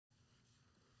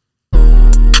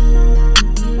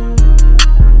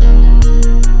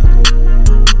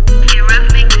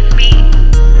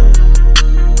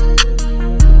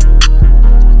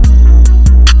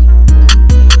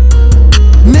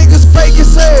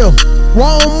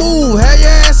won't move, had your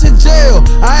ass in jail.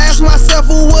 I ask myself,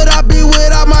 who would I be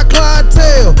without my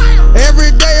clientele?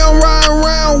 Every day I'm riding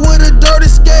around with a dirty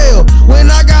scale. When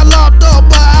I got locked up,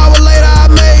 an hour later I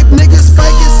made niggas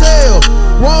fake as hell.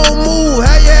 Won't move,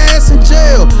 had your ass in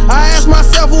jail. I ask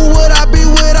myself, who would I be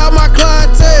without my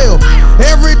clientele?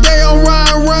 Every day I'm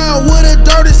riding around with a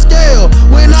dirty scale.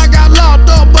 When I got locked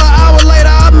up, an hour later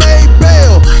I made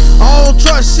bail. I don't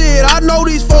trust shit, I know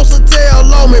these folks will tell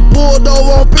on me. Pulled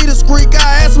over on Peters Creek,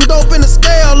 I had some dope in the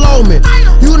scale on me.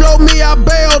 You know me, I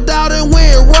bailed out and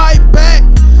went right